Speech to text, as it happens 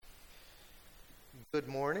Good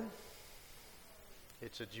morning.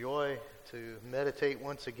 It's a joy to meditate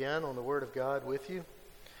once again on the Word of God with you.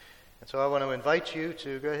 And so I want to invite you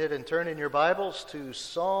to go ahead and turn in your Bibles to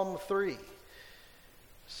Psalm 3.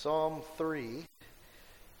 Psalm 3.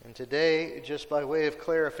 And today, just by way of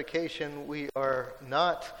clarification, we are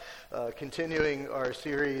not continuing our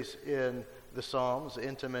series in the Psalms,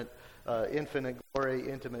 Infinite Glory,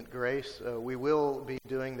 Intimate Grace. We will be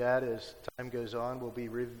doing that as time goes on. We'll be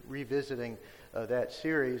revisiting that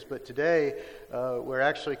series. But today, we're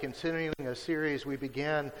actually continuing a series we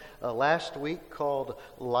began last week called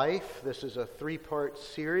Life. This is a three-part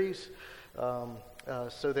series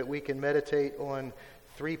so that we can meditate on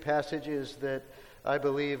three passages that I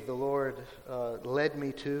believe the Lord led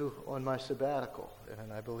me to on my sabbatical.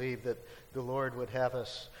 And I believe that the Lord would have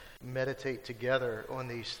us meditate together on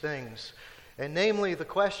these things. And namely the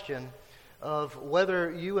question of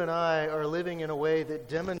whether you and I are living in a way that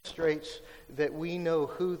demonstrates that we know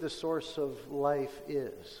who the source of life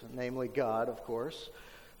is, namely God, of course.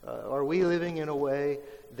 Are we living in a way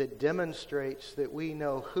that demonstrates that we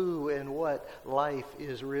know who and what life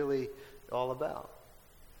is really all about?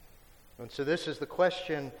 And so this is the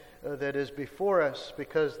question that is before us,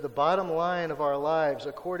 because the bottom line of our lives,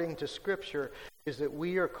 according to Scripture, is that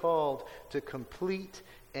we are called to complete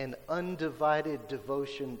and undivided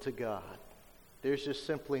devotion to God. There's just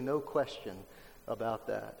simply no question about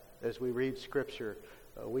that. As we read Scripture,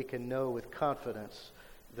 we can know with confidence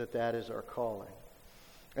that that is our calling.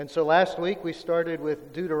 And so last week we started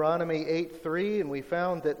with Deuteronomy 8:3, and we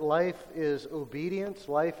found that life is obedience.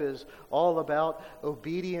 Life is all about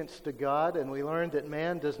obedience to God, and we learned that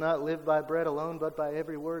man does not live by bread alone, but by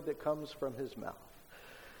every word that comes from his mouth.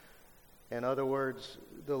 In other words,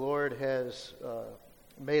 the Lord has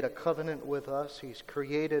made a covenant with us. He's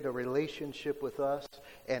created a relationship with us,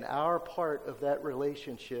 and our part of that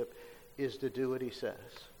relationship is to do what He says.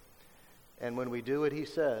 And when we do what He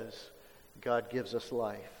says, God gives us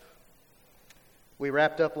life. We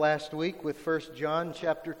wrapped up last week with 1 John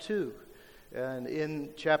chapter 2. And in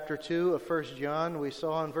chapter 2 of 1 John, we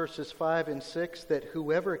saw in verses 5 and 6 that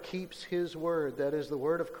whoever keeps His word, that is the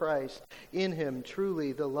word of Christ, in him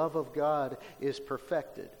truly the love of God is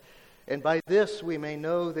perfected. And by this we may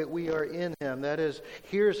know that we are in Him. That is,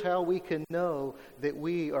 here's how we can know that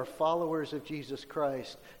we are followers of Jesus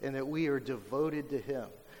Christ and that we are devoted to Him.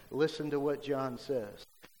 Listen to what John says.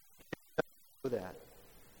 That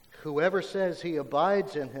whoever says he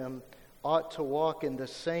abides in Him ought to walk in the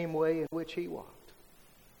same way in which He walked.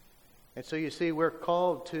 And so you see, we're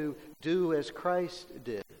called to do as Christ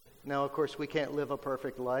did. Now, of course, we can't live a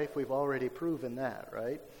perfect life. We've already proven that,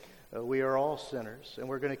 right? We are all sinners, and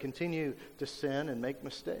we're going to continue to sin and make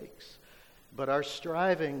mistakes. But our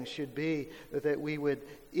striving should be that we would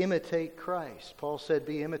imitate Christ. Paul said,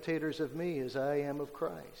 "Be imitators of me as I am of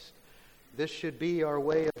Christ." This should be our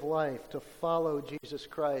way of life, to follow Jesus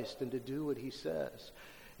Christ and to do what He says.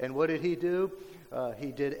 And what did He do?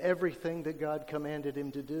 He did everything that God commanded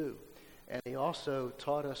Him to do. And He also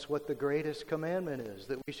taught us what the greatest commandment is,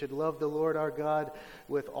 that we should love the Lord our God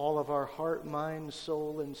with all of our heart, mind,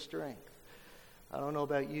 soul, and strength. I don't know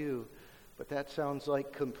about you, but that sounds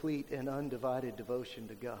like complete and undivided devotion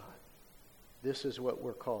to God. This is what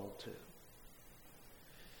we're called to.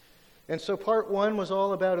 And so part 1 was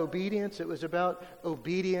all about obedience. It was about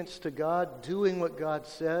obedience to God, doing what God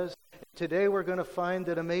says. Today we're going to find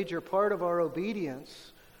that a major part of our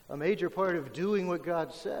obedience, a major part of doing what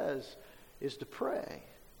God says, is to pray.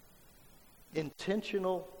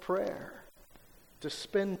 Intentional prayer. To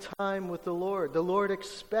spend time with the Lord. The Lord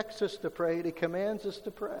expects us to pray. He commands us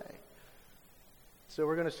to pray. So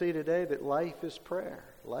we're going to see today that life is prayer.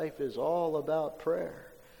 Life is all about prayer.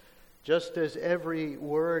 Just as every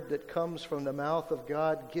word that comes from the mouth of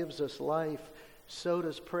God gives us life, so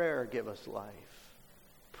does prayer give us life.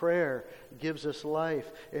 Prayer gives us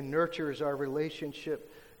life and nurtures our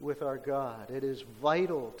relationship with our God. It is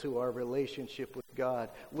vital to our relationship with God.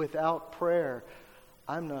 Without prayer,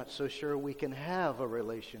 I'm not so sure we can have a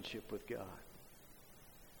relationship with God.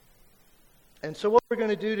 And so what we're going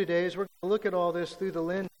to do today is we're going to look at all this through the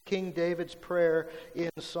lens of King David's prayer in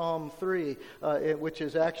Psalm 3, which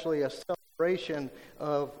is actually a celebration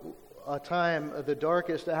of a time, the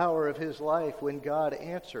darkest hour of his life when God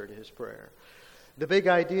answered his prayer. The big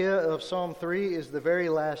idea of Psalm 3 is the very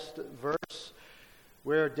last verse,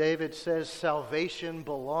 where David says salvation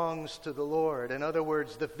belongs to the Lord. In other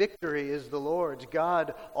words, the victory is the Lord's.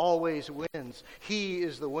 God always wins. He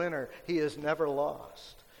is the winner. He is never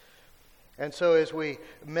lost. And so as we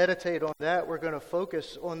meditate on that, we're going to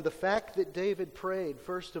focus on the fact that David prayed,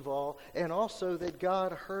 first of all, and also that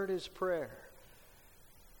God heard his prayer.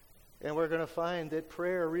 And we're going to find that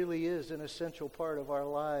prayer really is an essential part of our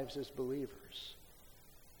lives as believers.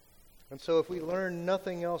 And so if we learn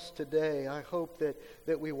nothing else today, I hope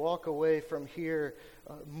that we walk away from here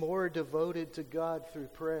more devoted to God through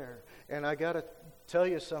prayer. And I got to tell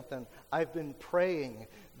you something. I've been praying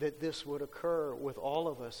that this would occur with all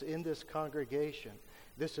of us in this congregation.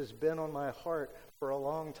 This has been on my heart for a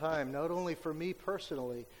long time, not only for me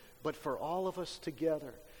personally, but for all of us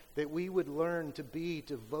together, that we would learn to be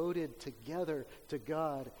devoted together to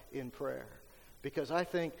God in prayer. Because I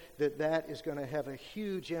think that is going to have a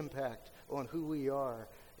huge impact on who we are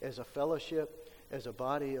as a fellowship, as a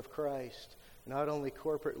body of Christ, not only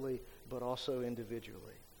corporately, but also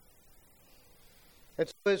individually. And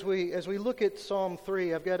so as we look at Psalm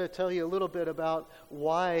 3, I've got to tell you a little bit about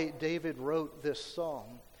why David wrote this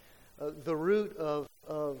psalm. The root of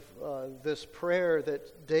this prayer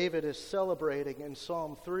that David is celebrating in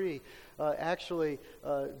Psalm 3 actually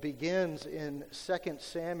begins in 2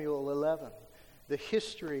 Samuel 11. The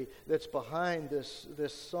history that's behind this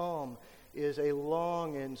psalm is a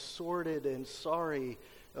long and sordid and sorry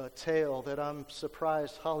tale that I'm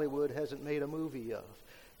surprised Hollywood hasn't made a movie of.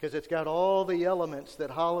 Because it's got all the elements that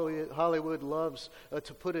Hollywood loves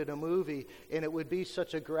to put in a movie, and it would be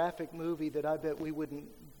such a graphic movie that I bet we wouldn't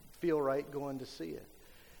feel right going to see it.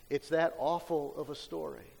 It's that awful of a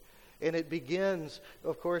story. And it begins,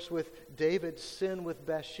 of course, with David's sin with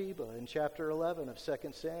Bathsheba in chapter 11 of 2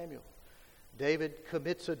 Samuel. David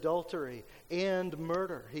commits adultery and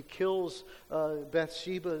murder. He kills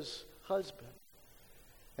Bathsheba's husband.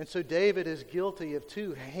 And so David is guilty of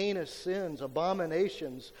two heinous sins,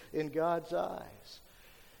 abominations in God's eyes.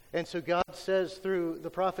 And so God says through the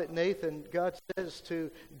prophet Nathan, God says to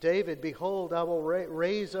David, "Behold, I will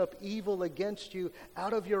raise up evil against you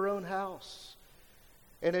out of your own house."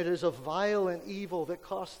 And it is a violent evil that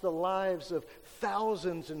costs the lives of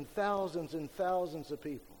thousands and thousands and thousands of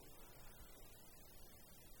people.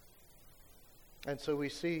 And so we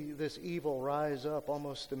see this evil rise up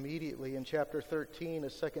almost immediately. In chapter 13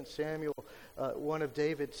 of 2 Samuel, one of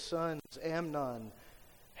David's sons, Amnon,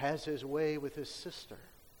 has his way with his sister.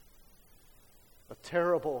 A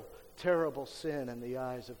terrible, terrible sin in the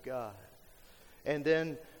eyes of God. And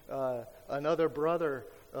then another brother,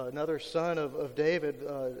 another son of David,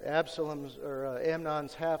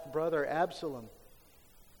 Amnon's half-brother, Absalom,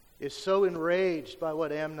 is so enraged by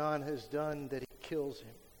what Amnon has done that he kills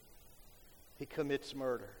him. He commits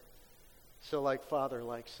murder. So like father,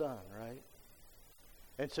 like son, right?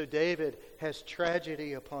 And so David has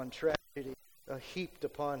tragedy upon tragedy heaped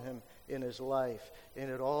upon him in his life.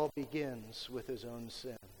 And it all begins with his own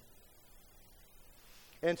sin.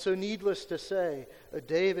 And so needless to say,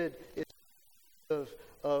 David is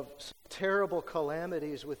of terrible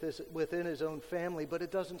calamities within his own family, but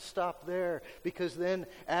it doesn't stop there, because then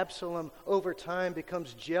Absalom over time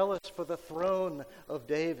becomes jealous for the throne of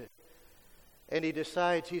David. And he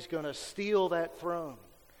decides he's going to steal that throne.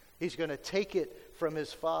 He's going to take it from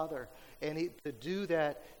his father. And to do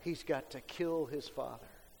that, he's got to kill his father.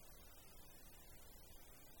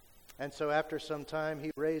 And so after some time,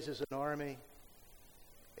 he raises an army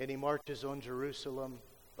and he marches on Jerusalem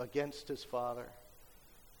against his father.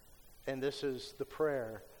 And this is the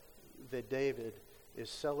prayer that David is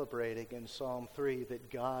celebrating in Psalm 3, that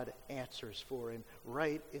God answers for him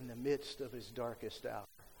right in the midst of his darkest hour.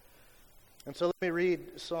 And so let me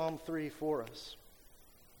read Psalm 3 for us.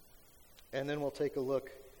 And then we'll take a look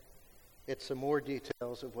at some more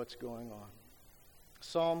details of what's going on.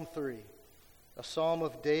 Psalm 3, a psalm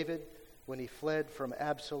of David when he fled from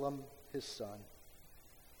Absalom, his son.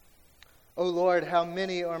 O Lord, how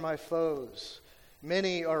many are my foes?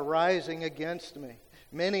 Many are rising against me.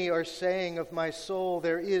 Many are saying of my soul,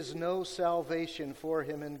 there is no salvation for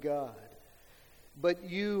him in God. But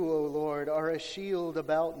you, O Lord, are a shield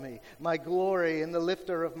about me, my glory and the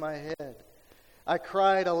lifter of my head. I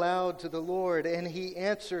cried aloud to the Lord, and he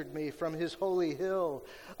answered me from his holy hill.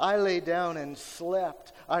 I lay down and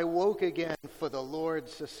slept. I woke again, for the Lord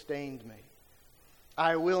sustained me.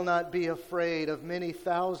 I will not be afraid of many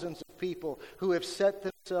thousands of people who have set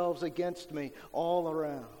themselves against me all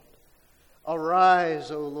around. Arise,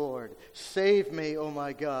 O Lord, save me, O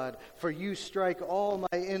my God, for you strike all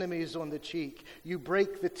my enemies on the cheek. You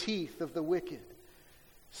break the teeth of the wicked.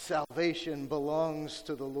 Salvation belongs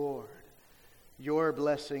to the Lord. Your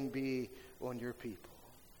blessing be on your people.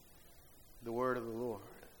 The word of the Lord.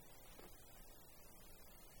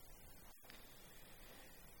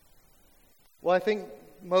 Well, I think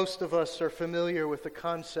most of us are familiar with the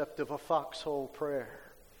concept of a foxhole prayer.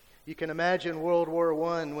 You can imagine World War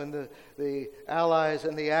I when the Allies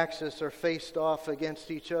and the Axis are faced off against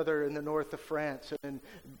each other in the north of France and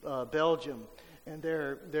in Belgium. And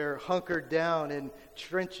they're hunkered down in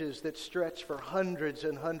trenches that stretch for hundreds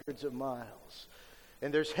and hundreds of miles.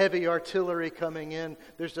 And there's heavy artillery coming in.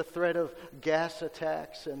 There's a threat of gas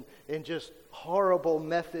attacks and just horrible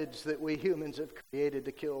methods that we humans have created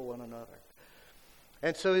to kill one another.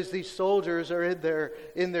 And so as these soldiers are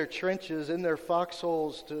in their trenches, in their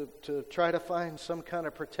foxholes to try to find some kind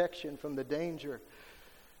of protection from the danger,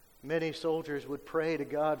 many soldiers would pray to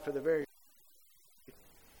God for the very.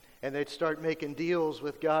 And they'd start making deals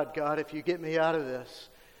with God. God, if you get me out of this,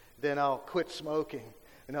 then I'll quit smoking.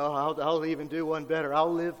 And I'll even do one better.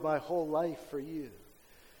 I'll live my whole life for you.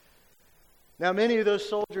 Now, many of those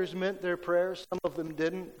soldiers meant their prayers. Some of them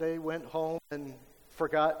didn't. They went home and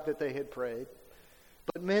forgot that they had prayed.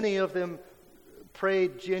 But many of them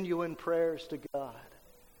prayed genuine prayers to God.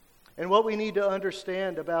 And what we need to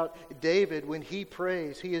understand about David when he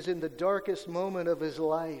prays, he is in the darkest moment of his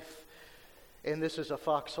life. And this is a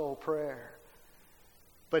foxhole prayer.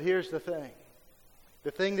 But here's the thing.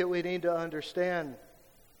 The thing that we need to understand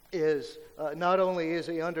is not only is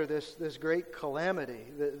he under this great calamity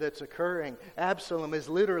that's occurring, Absalom is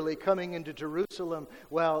literally coming into Jerusalem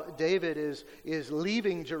while David is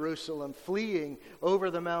leaving Jerusalem, fleeing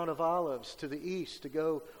over the Mount of Olives to the east to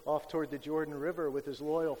go off toward the Jordan River with his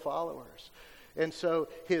loyal followers. And so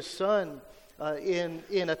his son, in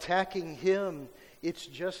attacking him, it's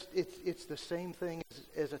the same thing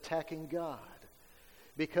as attacking God,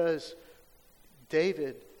 because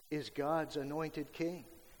David is God's anointed king.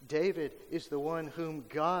 David is the one whom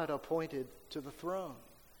God appointed to the throne.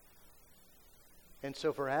 And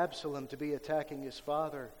so for Absalom to be attacking his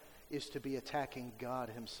father is to be attacking God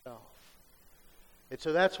himself. And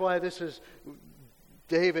so that's why this is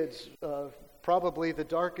David's probably the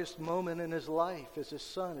darkest moment in his life, as his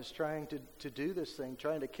son is trying to do this thing,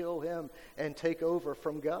 trying to kill him and take over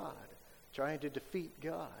from God, trying to defeat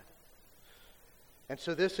God. And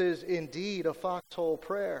so this is indeed a foxhole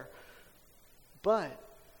prayer. But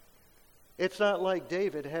it's not like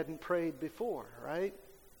David hadn't prayed before, right?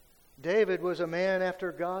 David was a man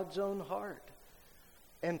after God's own heart.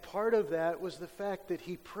 And part of that was the fact that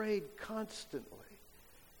he prayed constantly.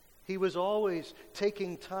 He was always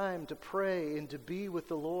taking time to pray and to be with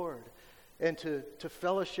the Lord and to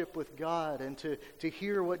fellowship with God and to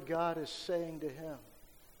hear what God is saying to him.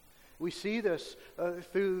 We see this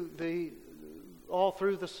all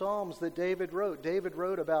through the Psalms that David wrote. David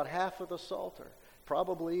wrote about half of the Psalter.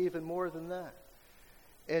 Probably even more than that.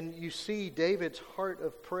 And you see David's heart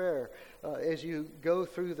of prayer as you go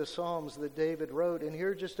through the Psalms that David wrote. And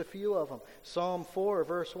here are just a few of them. Psalm 4,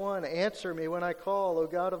 verse 1. Answer me when I call, O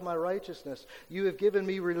God of my righteousness. You have given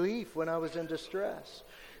me relief when I was in distress.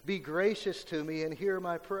 Be gracious to me and hear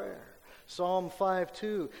my prayer. Psalm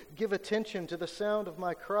 5:2. Give attention to the sound of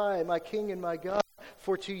my cry, my King and my God,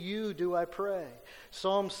 for to you do I pray.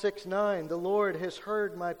 Psalm 6:9. The Lord has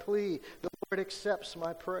heard my plea. The Lord accepts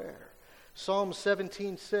my prayer. Psalm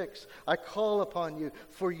 17:6. I call upon you,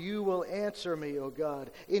 for you will answer me, O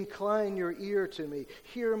God. Incline your ear to me.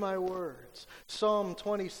 Hear my words. Psalm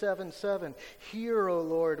 27:7. Hear, O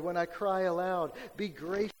Lord, when I cry aloud. Be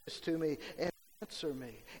gracious to me and answer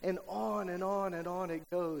me. And on and on and on it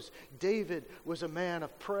goes. David was a man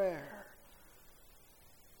of prayer.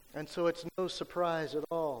 And so it's no surprise at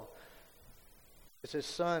all, as his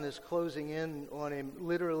son is closing in on him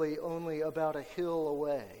literally only about a hill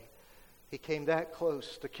away. He came that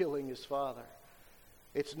close to killing his father.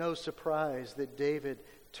 It's no surprise that David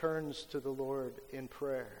turns to the Lord in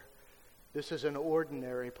prayer. This is an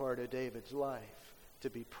ordinary part of David's life, to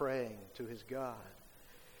be praying to his God.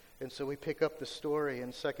 And so we pick up the story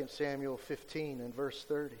in 2 Samuel 15 and verse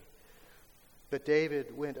 30. But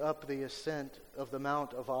David went up the ascent of the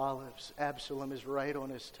Mount of Olives. Absalom is right on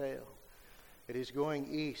his tail. And he's going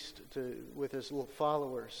east with his little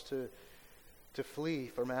followers to flee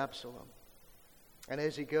from Absalom. And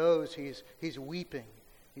as he goes, he's weeping.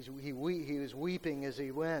 He was weeping as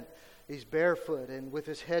he went. He's barefoot and with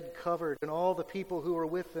his head covered, and all the people who were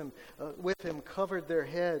with him covered their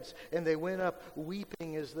heads, and they went up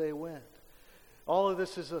weeping as they went. All of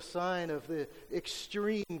this is a sign of the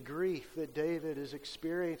extreme grief that David is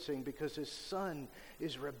experiencing because his son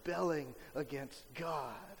is rebelling against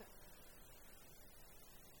God.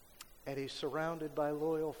 And he's surrounded by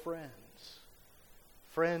loyal friends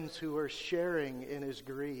who are sharing in his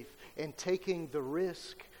grief and taking the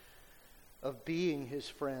risk of being his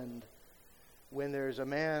friend when there's a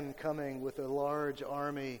man coming with a large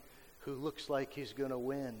army who looks like he's going to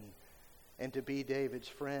win, And to be David's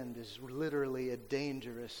friend is literally a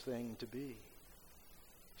dangerous thing to be.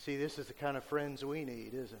 See, this is the kind of friends we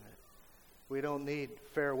need, isn't it? We don't need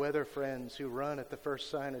fair weather friends who run at the first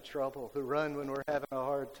sign of trouble, who run when we're having a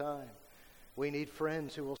hard time. We need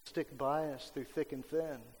friends who will stick by us through thick and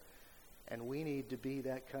thin. And we need to be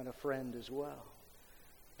that kind of friend as well.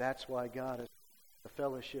 That's why God has a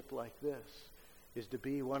fellowship like this, is to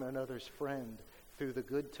be one another's friend through the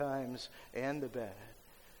good times and the bad,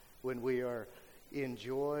 when we are in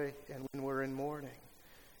joy and when we're in mourning.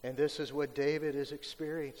 And this is what David is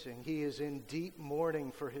experiencing. He is in deep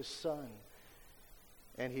mourning for his son.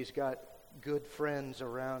 And he's got good friends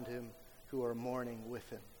around him who are mourning with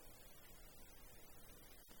him.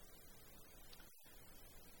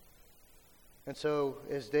 And so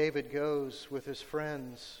as David goes with his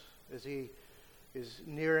friends, as he is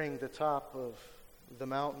nearing the top of the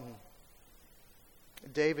mountain,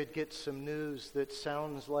 David gets some news that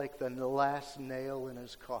sounds like the last nail in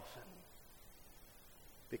his coffin.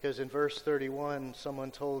 Because in verse 31,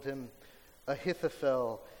 someone told him,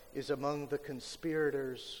 Ahithophel is among the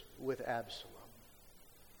conspirators with Absalom.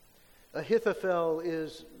 Ahithophel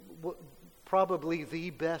is probably the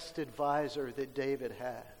best advisor that David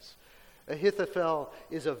has. Ahithophel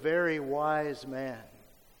is a very wise man,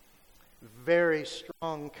 very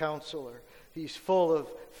strong counselor. He's full of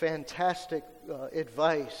fantastic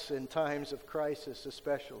advice in times of crisis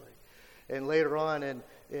especially. And later on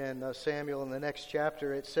in Samuel, in the next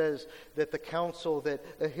chapter, it says that the counsel that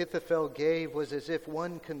Ahithophel gave was as if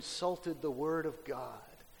one consulted the Word of God.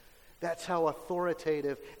 That's how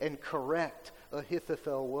authoritative and correct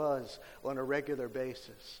Ahithophel was on a regular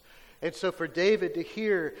basis. And so for David to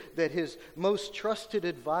hear that his most trusted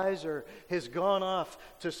advisor has gone off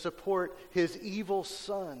to support his evil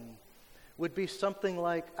son would be something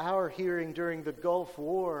like our hearing during the Gulf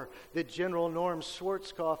War that General Norm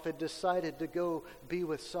Schwarzkopf had decided to go be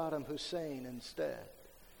with Saddam Hussein instead.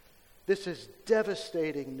 This is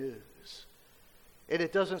devastating news. And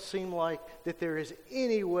it doesn't seem like that there is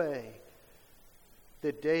any way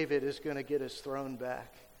that David is going to get his throne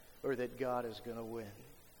back or that God is going to win.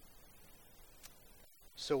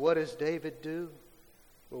 So what does David do?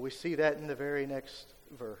 Well, we see that in the very next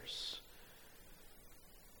verse.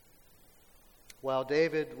 While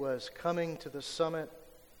David was coming to the summit,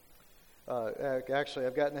 actually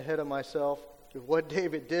I've gotten ahead of myself. What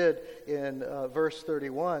David did in verse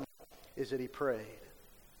 31 is that he prayed.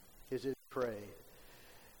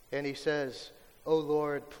 And he says, O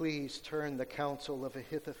Lord, please turn the counsel of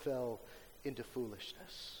Ahithophel into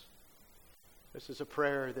foolishness. This is a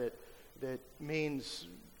prayer that means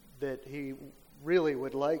that he really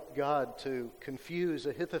would like God to confuse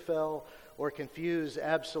Ahithophel or confuse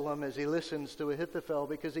Absalom as he listens to Ahithophel,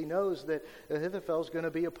 because he knows that Ahithophel is going to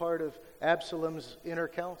be a part of Absalom's inner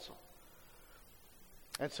council.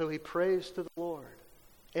 And so he prays to the Lord,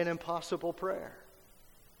 an impossible prayer,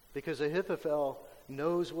 because Ahithophel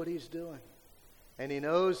knows what he's doing. And he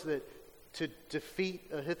knows that to defeat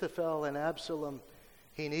Ahithophel and Absalom,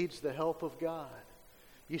 he needs the help of God.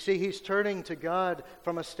 You see, he's turning to God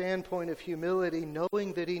from a standpoint of humility,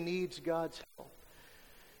 knowing that he needs God's help.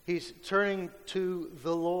 He's turning to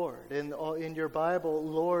the Lord. And in your Bible,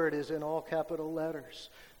 Lord is in all capital letters.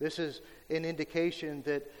 This is an indication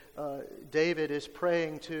that David is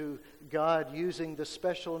praying to God using the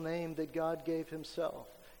special name that God gave himself,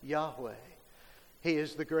 Yahweh. He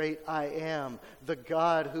is the great I am, the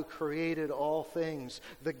God who created all things,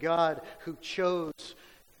 the God who chose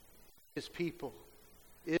his people,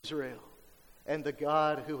 Israel, and the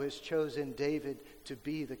God who has chosen David to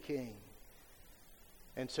be the king.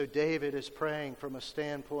 And so David is praying from a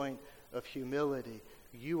standpoint of humility.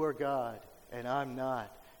 You are God, and I'm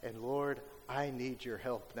not. And Lord, I need your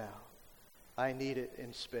help now. I need it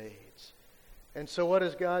in spades. And so what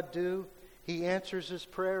does God do? He answers his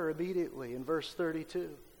prayer immediately in verse 32.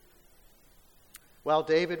 While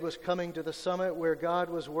David was coming to the summit where God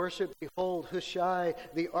was worshipped, behold, Hushai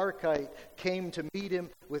the Archite came to meet him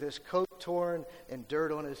with his coat torn and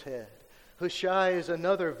dirt on his head. Hushai is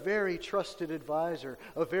another very trusted advisor,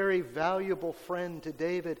 a very valuable friend to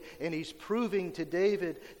David, and he's proving to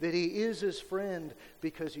David that he is his friend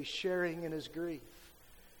because he's sharing in his grief.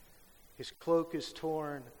 His cloak is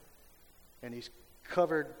torn, and he's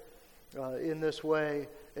covered in this way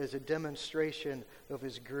as a demonstration of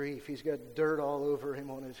his grief. He's got dirt all over him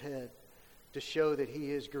on his head to show that he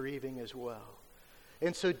is grieving as well.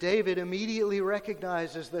 And so David immediately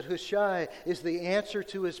recognizes that Hushai is the answer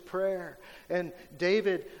to his prayer. And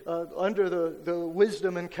David, under the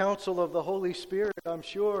wisdom and counsel of the Holy Spirit, I'm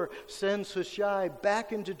sure, sends Hushai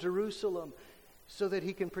back into Jerusalem so that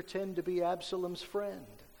he can pretend to be Absalom's friend.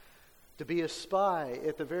 to be a spy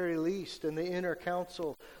at the very least in the inner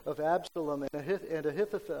council of Absalom and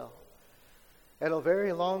Ahithophel. And a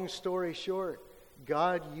very long story short,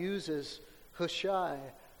 God uses Hushai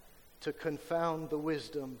to confound the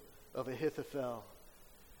wisdom of Ahithophel.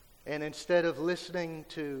 And instead of listening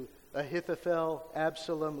to Ahithophel,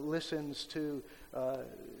 Absalom listens to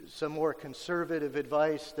some more conservative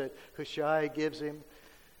advice that Hushai gives him.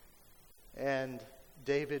 And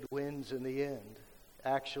David wins in the end.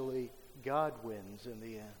 Actually, God wins in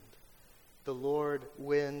the end. The Lord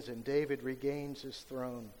wins and David regains his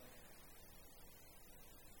throne.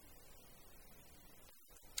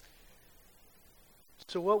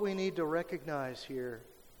 So what we need to recognize here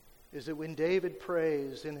is that when David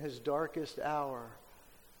prays in his darkest hour,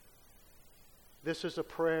 this is a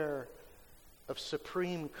prayer of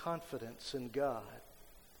supreme confidence in God.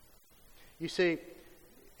 You see,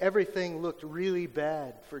 everything looked really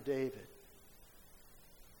bad for David.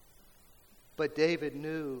 But David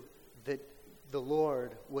knew that the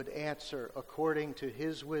Lord would answer according to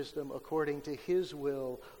his wisdom, according to his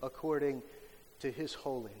will, according to his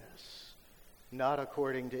holiness, not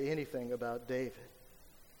according to anything about David.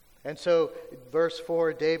 And so, verse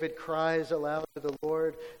 4, David cries aloud to the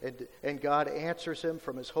Lord, and God answers him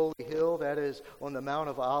from his holy hill, that is, on the Mount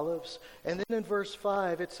of Olives. And then in verse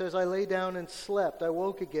 5, it says, I lay down and slept. I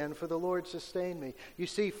woke again, for the Lord sustained me. You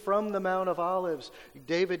see, from the Mount of Olives,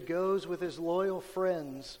 David goes with his loyal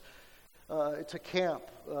friends to camp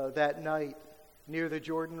that night near the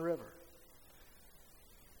Jordan River.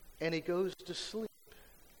 And he goes to sleep.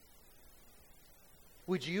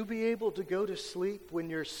 Would you be able to go to sleep when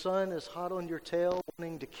your son is hot on your tail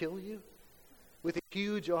wanting to kill you? With a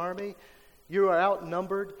huge army, you are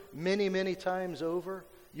outnumbered many, many times over.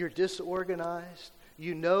 You're disorganized.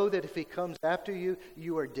 You know that if he comes after you,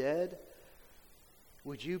 you are dead.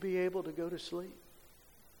 Would you be able to go to sleep?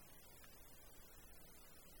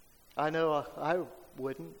 I know I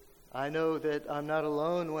wouldn't. I know that I'm not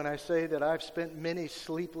alone when I say that I've spent many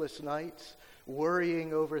sleepless nights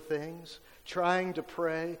worrying over things, trying to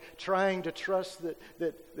pray, trying to trust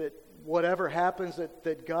that whatever happens,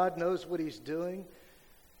 that God knows what he's doing,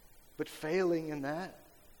 but failing in that.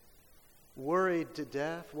 Worried to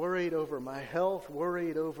death, worried over my health,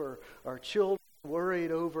 worried over our children,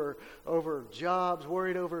 worried over jobs,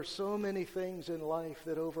 worried over so many things in life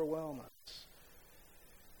that overwhelm us.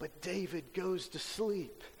 But David goes to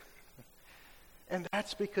sleep. And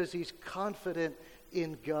that's because he's confident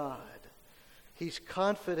in God. He's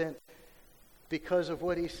confident because of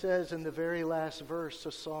what he says in the very last verse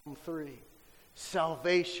of Psalm 3.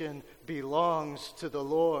 Salvation belongs to the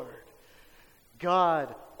Lord.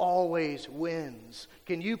 God always wins.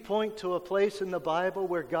 Can you point to a place in the Bible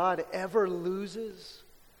where God ever loses?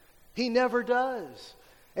 He never does.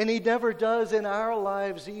 And he never does in our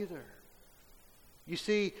lives either. You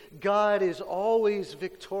see, God is always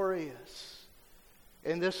victorious.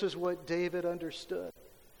 And this is what David understood.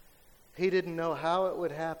 He didn't know how it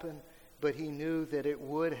would happen, but he knew that it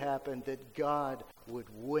would happen, that God would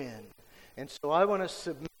win. And so I want to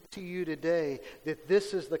submit to you today that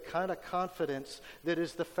this is the kind of confidence that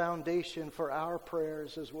is the foundation for our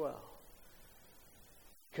prayers as well.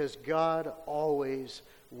 Because God always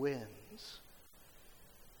wins.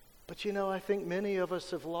 But you know, I think many of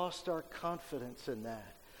us have lost our confidence in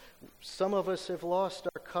that. Some of us have lost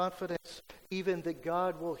our confidence even that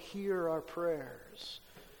God will hear our prayers.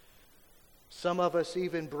 Some of us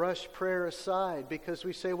even brush prayer aside because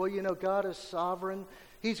we say, well, you know, God is sovereign.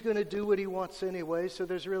 He's going to do what he wants anyway, so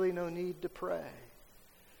there's really no need to pray.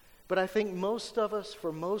 But I think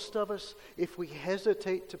for most of us, if we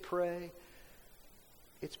hesitate to pray,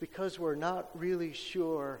 it's because we're not really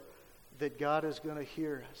sure that God is going to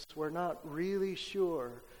hear us. We're not really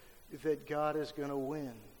sure that God is going to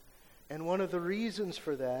win. And one of the reasons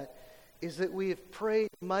for that is that we have prayed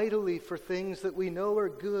mightily for things that we know are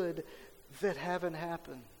good that haven't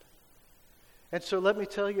happened. And so let me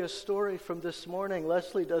tell you a story from this morning.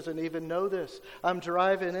 Leslie doesn't even know this. I'm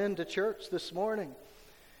driving into church this morning,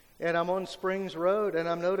 and I'm on Springs Road, and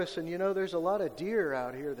I'm noticing, you know, there's a lot of deer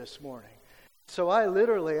out here this morning. So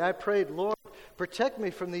I prayed, Lord, protect me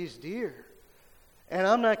from these deer. And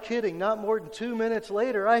I'm not kidding, not more than 2 minutes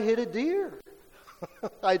later, I hit a deer.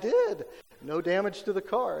 I did. No damage to the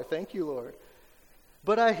car. Thank you, Lord.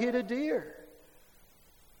 But I hit a deer.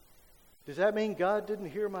 Does that mean God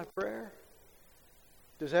didn't hear my prayer?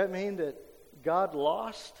 Does that mean that God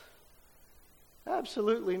lost?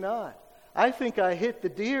 Absolutely not. I think I hit the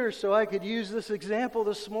deer so I could use this example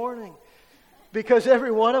this morning. Because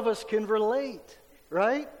every one of us can relate,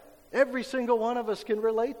 right? Every single one of us can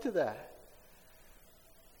relate to that.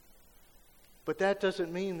 But that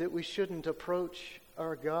doesn't mean that we shouldn't approach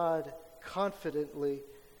our God confidently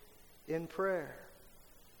in prayer.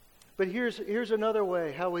 But here's another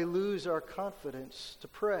way how we lose our confidence to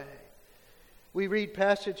pray. We read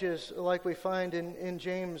passages like we find in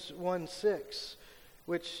James 1:6,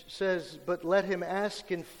 which says, "But let him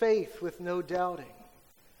ask in faith with no doubting."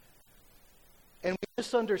 And we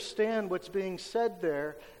misunderstand what's being said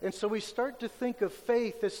there, and so we start to think of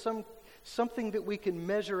faith as something that we can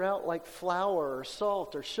measure out like flour or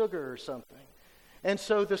salt or sugar or something. And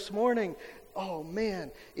so this morning, oh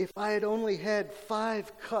man, if I had only had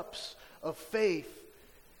 5 cups of faith,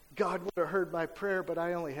 God would have heard my prayer, but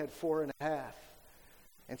I only had 4.5.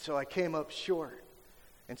 And so I came up short.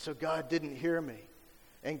 And so God didn't hear me.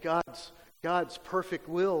 And God's perfect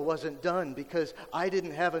will wasn't done because I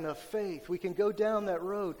didn't have enough faith. We can go down that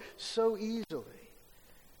road so easily.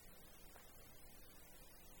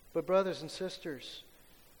 But brothers and sisters,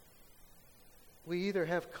 we either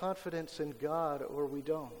have confidence in God or we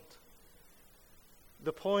don't.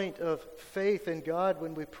 The point of faith in God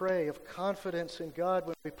when we pray, of confidence in God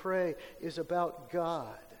when we pray, is about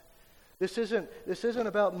God. This isn't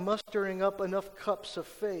about mustering up enough cups of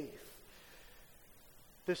faith.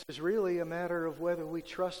 This is really a matter of whether we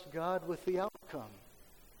trust God with the outcome.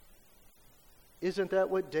 Isn't that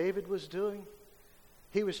what David was doing?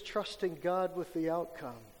 He was trusting God with the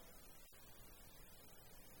outcome.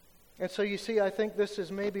 And so you see, I think this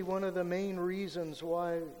is maybe one of the main reasons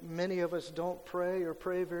why many of us don't pray or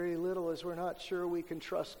pray very little, is we're not sure we can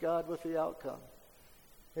trust God with the outcome.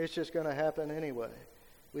 It's just going to happen anyway.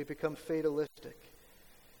 We become fatalistic.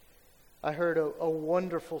 I heard a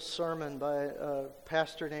wonderful sermon by a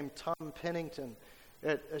pastor named Tom Pennington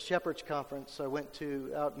at a shepherd's conference I went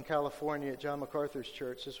to out in California at John MacArthur's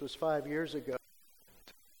church. This was 5 years ago.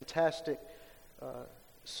 Fantastic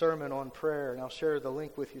sermon on prayer, and I'll share the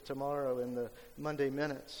link with you tomorrow in the Monday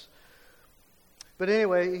Minutes. But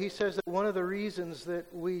anyway, he says that one of the reasons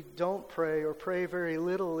that we don't pray or pray very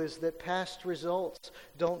little is that past results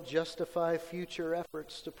don't justify future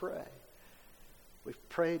efforts to pray. We've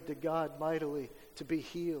prayed to God mightily to be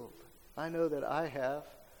healed. I know that I have,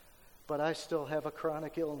 but I still have a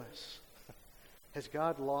chronic illness. Has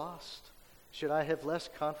God lost? Should I have less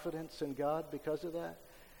confidence in God because of that?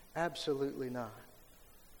 Absolutely not.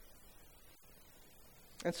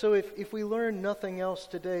 And so if we learn nothing else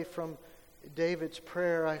today from David's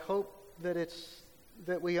prayer, I hope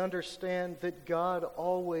that we understand that God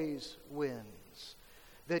always wins.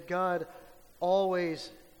 That God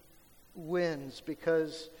always wins,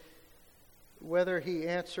 because whether he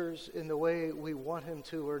answers in the way we want him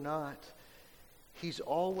to or not, he's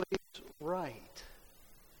always right.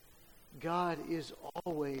 God is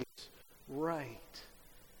always right.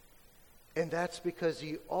 And that's because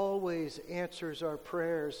he always answers our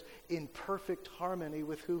prayers in perfect harmony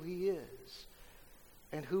with who he is.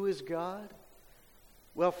 And who is God?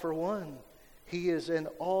 Well, for one, he is an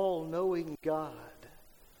all-knowing God.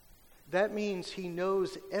 That means he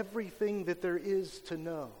knows everything that there is to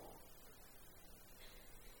know.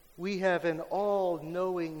 We have an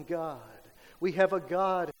all-knowing God. We have a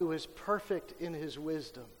God who is perfect in his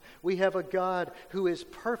wisdom. We have a God who is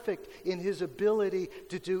perfect in his ability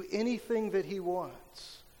to do anything that he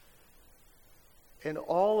wants. And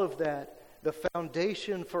all of that, the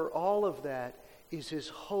foundation for all of that, is his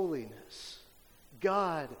holiness.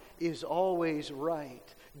 God is always right.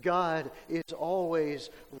 God is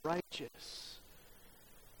always righteous.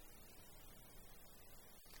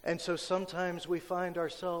 And so sometimes we find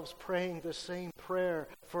ourselves praying the same prayer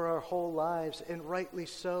for our whole lives, and rightly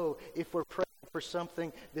so if we're praying for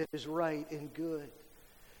something that is right and good.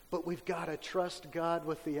 But we've got to trust God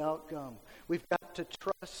with the outcome. We've got to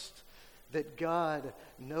trust that God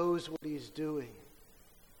knows what he's doing.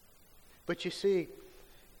 But you see,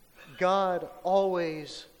 God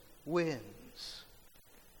always wins.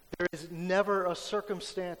 There is never a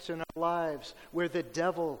circumstance in our lives where the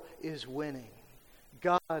devil is winning.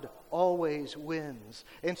 God always wins.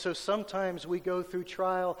 And so sometimes we go through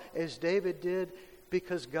trial as David did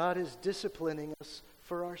because God is disciplining us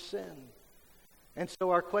for our sin. And so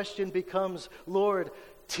our question becomes, Lord,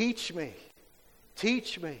 teach me,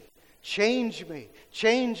 change me,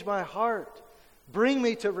 change my heart, bring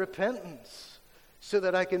me to repentance so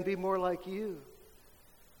that I can be more like you.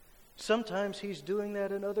 Sometimes he's doing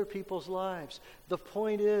that in other people's lives. The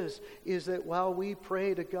point is that while we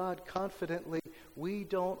pray to God confidently, we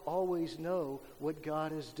don't always know what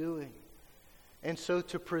God is doing. And so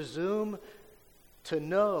to presume to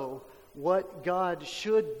know what God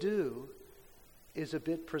should do is a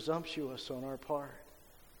bit presumptuous on our part.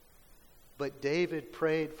 But David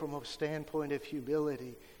prayed from a standpoint of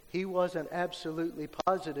humility. He wasn't absolutely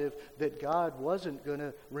positive that God wasn't going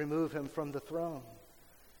to remove him from the throne.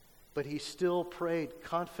 But he still prayed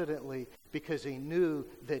confidently because he knew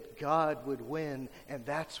that God would win, and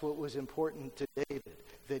that's what was important to David,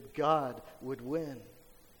 that God would win.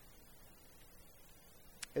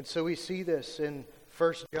 And so we see this in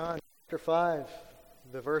 1 John chapter 5,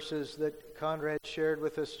 the verses that Conrad shared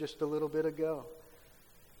with us just a little bit ago.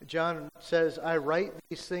 John says, I write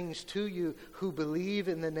these things to you who believe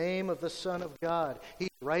in the name of the Son of God. He's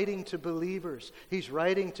writing to believers. He's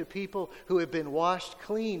writing to people who have been washed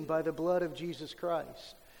clean by the blood of Jesus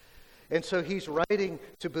Christ. And so he's writing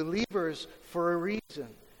to believers for a reason.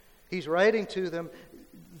 He's writing to them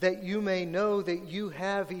that you may know that you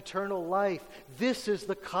have eternal life. This is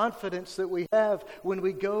the confidence that we have when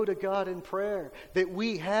we go to God in prayer, that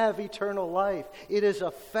we have eternal life. It is a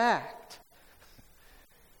fact.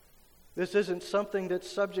 This isn't something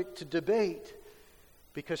that's subject to debate,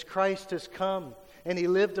 because Christ has come and He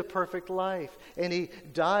lived a perfect life and He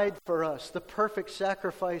died for us, the perfect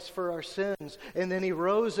sacrifice for our sins, and then He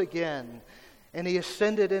rose again and He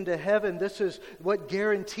ascended into heaven. This is what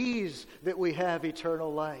guarantees that we have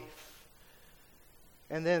eternal life.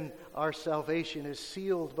 And then our salvation is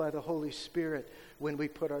sealed by the Holy Spirit when we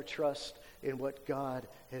put our trust in what God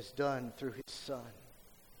has done through His Son.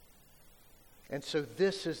 And so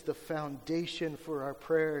this is the foundation for our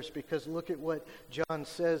prayers, because look at what John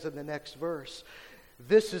says in the next verse.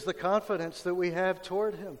 This is the confidence that we have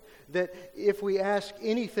toward Him, that if we ask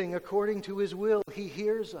anything according to His will, He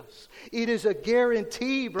hears us. It is a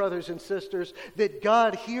guarantee, brothers and sisters, that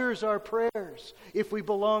God hears our prayers if we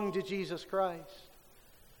belong to Jesus Christ.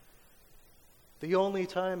 The only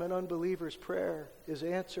time an unbeliever's prayer is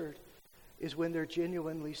answered is when they're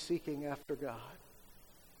genuinely seeking after God.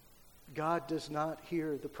 God does not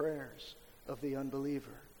hear the prayers of the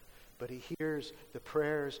unbeliever, but He hears the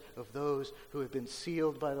prayers of those who have been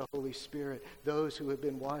sealed by the Holy Spirit, those who have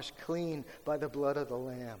been washed clean by the blood of the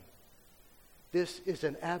Lamb. This is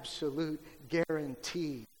an absolute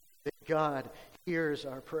guarantee that God hears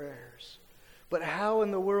our prayers. But how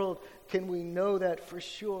in the world can we know that for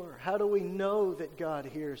sure? How do we know that God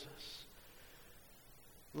hears us?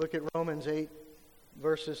 Look at Romans 8.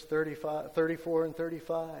 Verses 34 and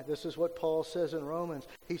 35. This is what Paul says in Romans.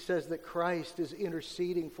 He says that Christ is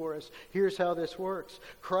interceding for us. Here's how this works.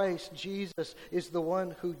 Christ Jesus is the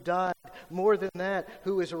one who died. More than that,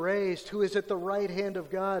 who is raised, who is at the right hand of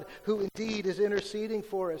God, who indeed is interceding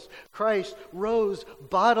for us. Christ rose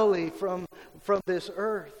bodily from this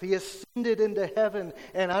earth. He ascended into heaven.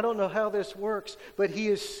 And I don't know how this works, but He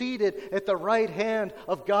is seated at the right hand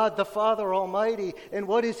of God the Father Almighty. And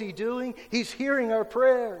what is He doing? He's hearing our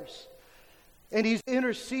prayers. And He's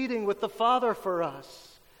interceding with the Father for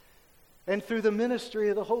us. And through the ministry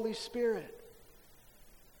of the Holy Spirit.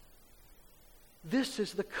 This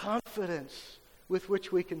is the confidence with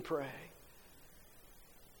which we can pray.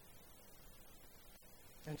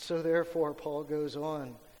 And so therefore, Paul goes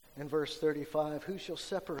on in verse 35, who shall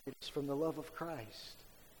separate us from the love of Christ?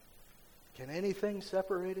 Can anything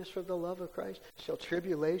separate us from the love of Christ? Shall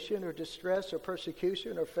tribulation or distress or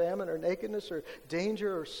persecution or famine or nakedness or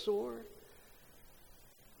danger or sword?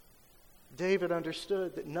 David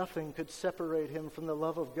understood that nothing could separate him from the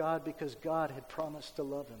love of God because God had promised to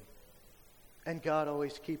love him. And God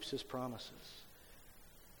always keeps His promises.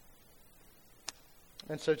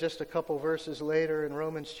 And so just a couple verses later in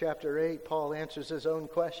Romans chapter 8, Paul answers his own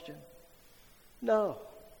question. No,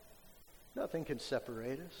 nothing can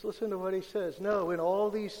separate us. Listen to what he says. No, in all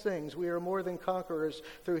these things we are more than conquerors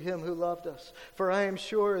through Him who loved us. For I am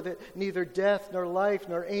sure that neither death, nor life,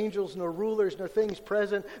 nor angels, nor rulers, nor things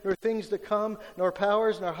present, nor things to come, nor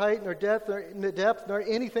powers, nor height, nor depth, nor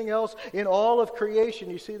anything else in all of creation.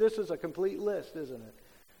 You see, this is a complete list, isn't it?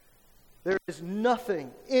 There is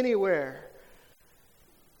nothing anywhere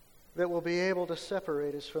that will be able to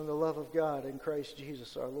separate us from the love of God in Christ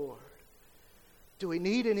Jesus our Lord. Do we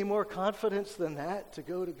need any more confidence than that to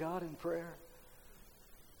go to God in prayer?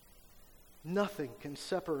 Nothing can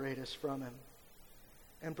separate us from Him.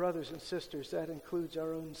 And brothers and sisters, that includes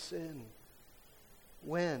our own sin.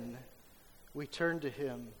 When we turn to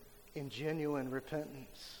Him in genuine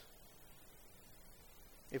repentance.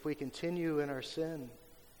 If we continue in our sin,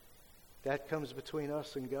 that comes between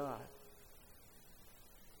us and God.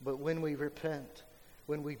 But when we repent,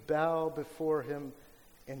 when we bow before Him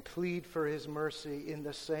and plead for His mercy in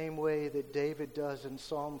the same way that David does in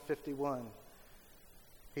Psalm 51,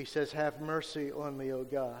 he says, have mercy on me, O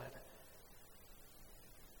God.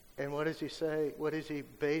 And what does he say? What does he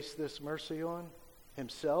base this mercy on?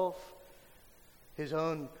 Himself? his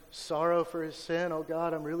own sorrow for his sin. Oh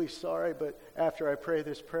God, I'm really sorry, but after I pray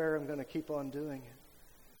this prayer, I'm going to keep on doing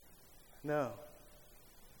it. No.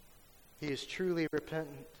 He is truly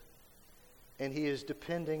repentant, and he is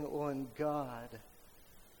depending on God.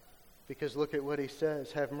 Because look at what he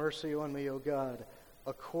says. Have mercy on me, O God,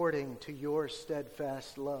 according to your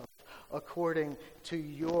steadfast love, according to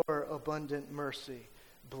your abundant mercy,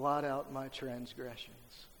 blot out my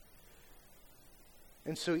transgressions.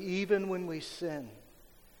 And so even when we sin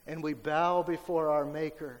and we bow before our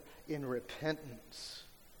Maker in repentance,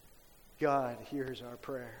 God hears our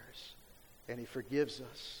prayers and he forgives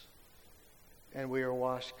us and we are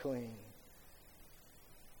washed clean.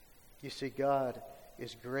 You see, God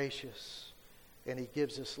is gracious and he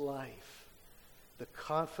gives us life. The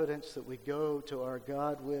confidence that we go to our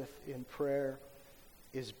God with in prayer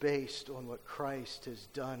is based on what Christ has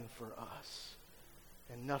done for us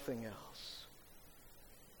and nothing else.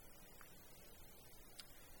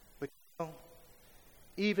 But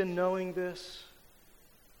even knowing this,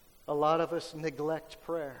 a lot of us neglect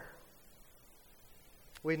prayer.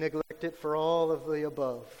 We neglect it for all of the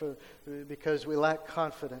above, because we lack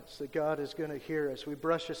confidence that God is going to hear us. We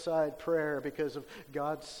brush aside prayer because of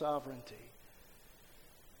God's sovereignty.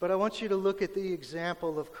 But I want you to look at the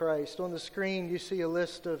example of Christ. On the screen, you see a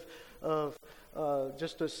list of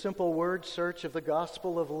just a simple word search of the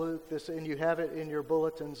Gospel of Luke. And you have it in your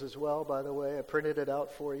bulletins as well, by the way. I printed it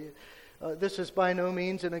out for you. This is by no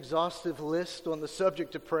means an exhaustive list on the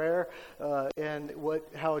subject of prayer and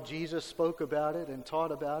how Jesus spoke about it and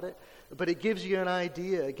taught about it. But it gives you an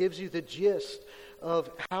idea. It gives you the gist of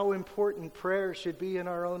how important prayer should be in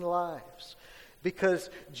our own lives. Because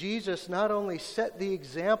Jesus not only set the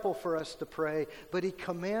example for us to pray, but he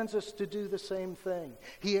commands us to do the same thing.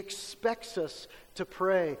 He expects us to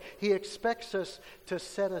pray. He expects us to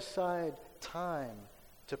set aside time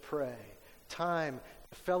to pray, time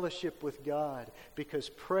to fellowship with God, because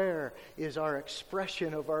prayer is our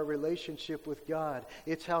expression of our relationship with God.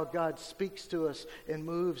 It's how God speaks to us and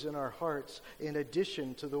moves in our hearts in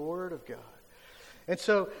addition to the Word of God. And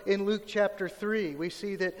so in Luke chapter 3, we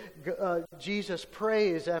see that Jesus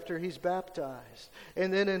prays after he's baptized.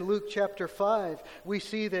 And then in Luke chapter 5, we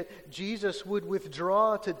see that Jesus would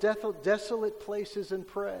withdraw to desolate places and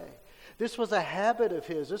pray. This was a habit of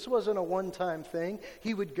his. This wasn't a one-time thing.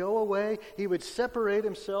 He would go away. He would separate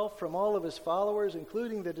himself from all of his followers,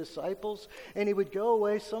 including the disciples, and he would go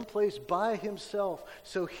away someplace by himself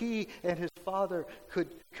so he and his Father could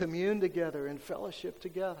commune together and fellowship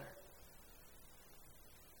together.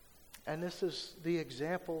 And this is the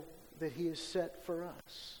example that he has set for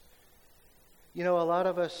us. You know, a lot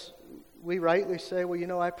of us, we rightly say,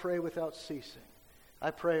 well, I pray without ceasing. I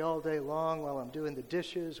pray all day long while I'm doing the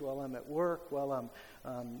dishes, while I'm at work, while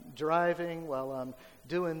I'm driving, while I'm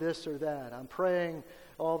doing this or that. I'm praying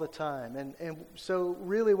all the time. And so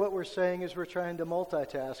really what we're saying is we're trying to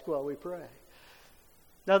multitask while we pray.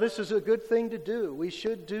 Now, this is a good thing to do. We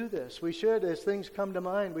should do this. We should, as things come to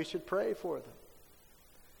mind, we should pray for them.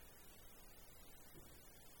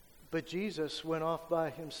 But Jesus went off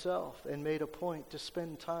by himself and made a point to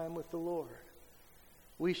spend time with the Lord.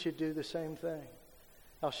 We should do the same thing.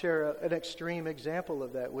 I'll share an extreme example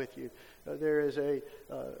of that with you. There is a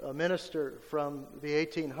minister from the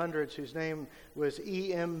 1800s whose name was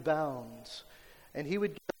E.M. Bounds. And he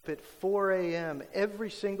would get up at 4 a.m. every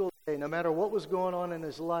single day, no matter what was going on in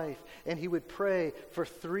his life, and he would pray for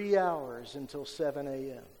 3 hours until 7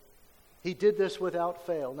 a.m. He did this without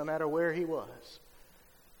fail, no matter where he was.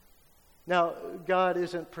 Now, God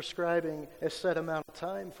isn't prescribing a set amount of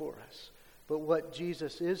time for us, but what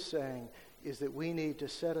Jesus is saying is that we need to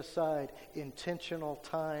set aside intentional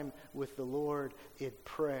time with the Lord in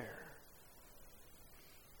prayer.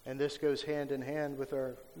 And this goes hand in hand with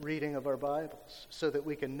our reading of our Bibles so that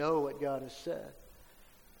we can know what God has said.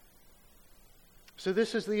 So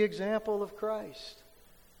this is the example of Christ,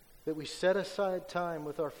 that we set aside time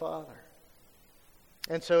with our Father.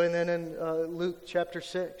 And so, and then in Luke chapter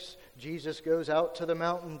 6, Jesus goes out to the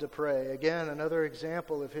mountain to pray. Again, another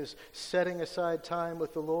example of his setting aside time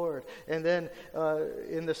with the Lord. And then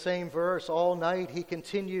in the same verse, all night he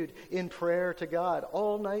continued in prayer to God,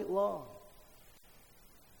 all night long.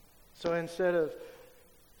 So instead of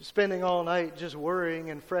spending all night just worrying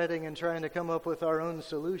and fretting and trying to come up with our own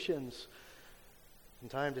solutions, from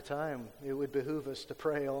time to time, it would behoove us to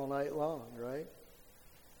pray all night long, right?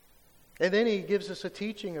 And then he gives us a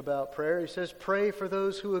teaching about prayer. He says, pray for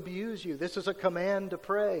those who abuse you. This is a command to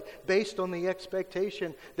pray based on the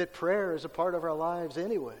expectation that prayer is a part of our lives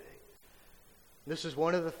anyway. This is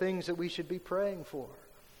one of the things that we should be praying for.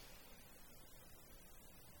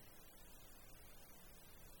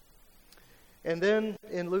 And then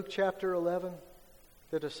in Luke chapter 11,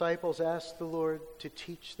 the disciples asked the Lord to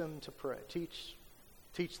teach them to pray.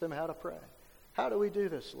 Teach them how to pray. How do we do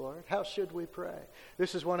this, Lord? How should we pray?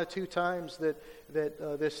 This is one of two times that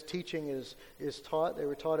this teaching is taught. They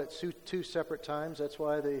were taught at two separate times. That's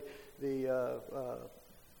why the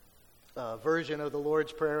version of the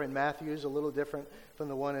Lord's Prayer in Matthew is a little different from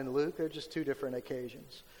the one in Luke. They're just two different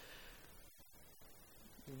occasions.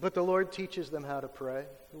 But the Lord teaches them how to pray.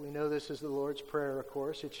 We know this is the Lord's Prayer, of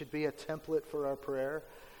course. It should be a template for our prayer,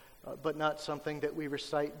 but not something that we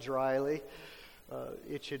recite dryly.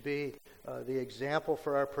 It should be the example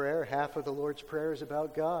for our prayer. Half of the Lord's Prayer is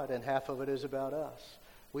about God, and half of it is about us.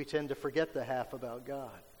 We tend to forget the half about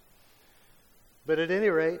God. But at any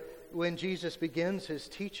rate, when Jesus begins his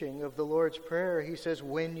teaching of the Lord's Prayer, he says,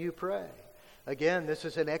 when you pray. Again, this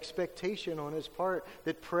is an expectation on his part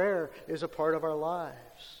that prayer is a part of our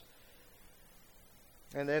lives.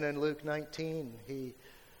 And then in Luke 19, he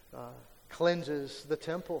cleanses the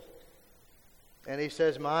temple. And he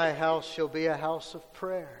says, my house shall be a house of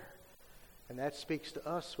prayer. And that speaks to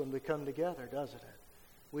us when we come together, doesn't it?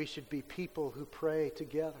 We should be people who pray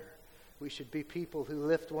together. We should be people who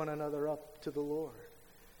lift one another up to the Lord.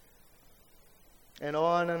 And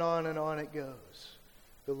on and on and on it goes.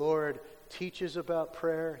 The Lord teaches about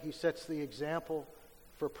prayer. He sets the example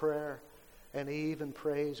for prayer. And he even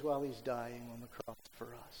prays while he's dying on the cross for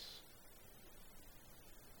us.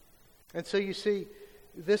 And so you see,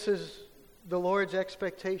 this is the Lord's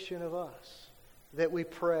expectation of us, that we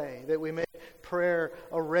pray, that we make prayer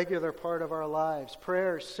a regular part of our lives.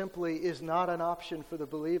 Prayer simply is not an option for the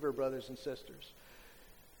believer, brothers and sisters.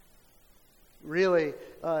 Really,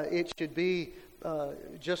 it should be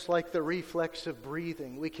just like the reflex of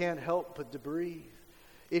breathing. We can't help but to breathe.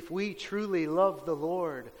 If we truly love the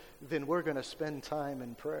Lord, then we're going to spend time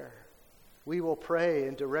in prayer. We will pray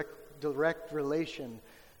in direct relation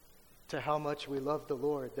to how much we love the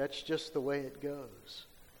Lord. That's just the way it goes.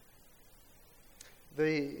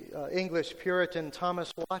 The English Puritan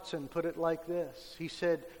Thomas Watson put it like this. He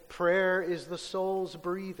said, prayer is the soul's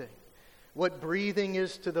breathing. What breathing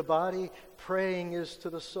is to the body, praying is to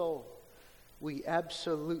the soul. We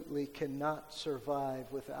absolutely cannot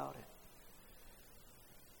survive without it.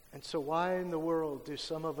 And so why in the world do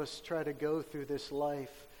some of us try to go through this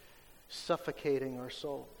life suffocating our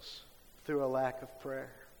souls through a lack of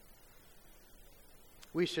prayer?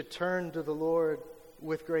 We should turn to the Lord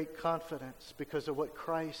with great confidence because of what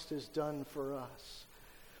Christ has done for us.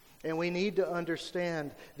 And we need to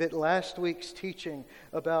understand that last week's teaching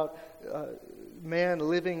about man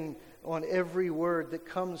living on every word that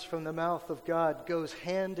comes from the mouth of God goes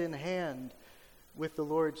hand in hand with the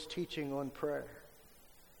Lord's teaching on prayer.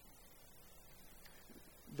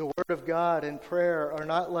 The Word of God and prayer are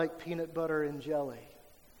not like peanut butter and jelly.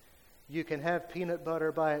 You can have peanut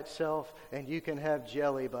butter by itself, and you can have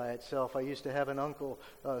jelly by itself. I used to have an uncle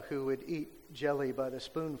who would eat jelly by the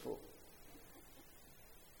spoonful.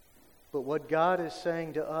 But what God is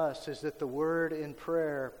saying to us is that the Word and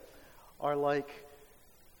prayer are like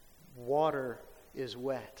water is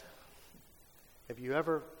wet. Have you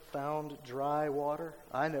ever found dry water?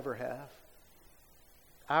 I never have.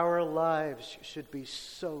 Our lives should be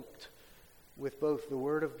soaked with both the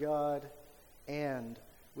Word of God and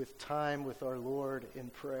with time with our Lord in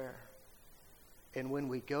prayer. And when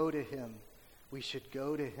we go to Him, we should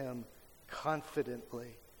go to Him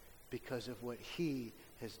confidently because of what He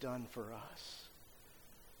has done for us.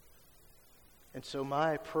 And so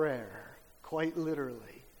my prayer, quite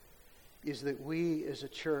literally, is that we as a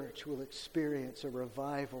church will experience a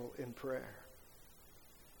revival in prayer.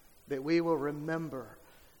 That we will remember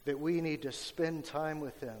that we need to spend time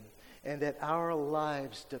with Him and that our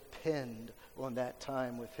lives depend on that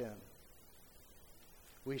time with Him.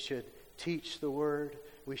 We should teach the Word,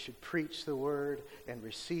 we should preach the Word and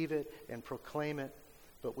receive it and proclaim it,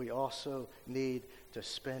 but we also need to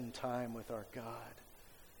spend time with our God.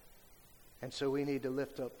 And so we need to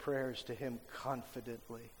lift up prayers to Him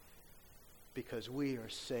confidently because we are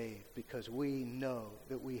saved, because we know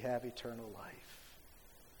that we have eternal life.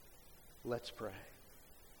 Let's pray.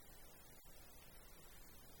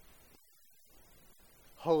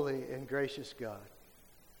 Holy and gracious God,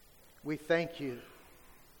 we thank you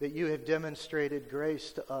that you have demonstrated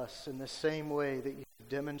grace to us in the same way that you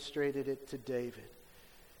demonstrated it to David,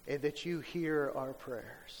 and that you hear our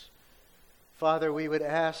prayers. Father, we would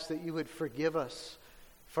ask that you would forgive us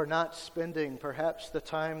for not spending perhaps the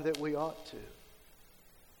time that we ought to.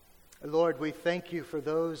 Lord, we thank you for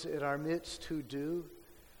those in our midst who do.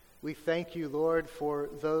 We thank you, Lord, for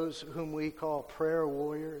those whom we call prayer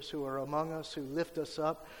warriors who are among us, who lift us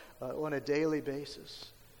up on a daily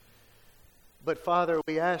basis. But Father,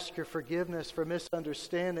 we ask your forgiveness for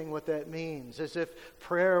misunderstanding what that means, as if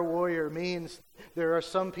prayer warrior means there are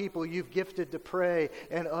some people you've gifted to pray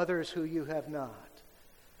and others who you have not.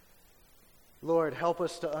 Lord, help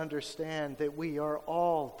us to understand that we are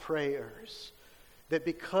all prayers, that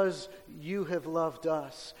because you have loved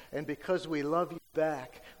us and because we love you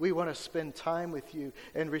back, we want to spend time with you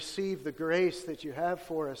and receive the grace that you have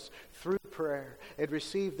for us through prayer and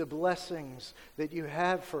receive the blessings that you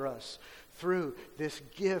have for us through this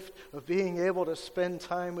gift of being able to spend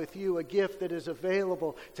time with you, a gift that is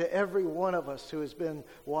available to every one of us who has been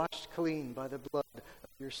washed clean by the blood of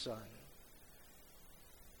your Son.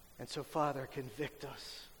 And so, Father, convict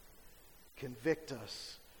us,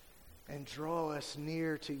 and draw us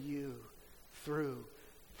near to you through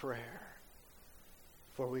prayer.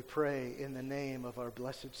 For we pray in the name of our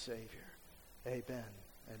blessed Savior. Amen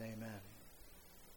and amen.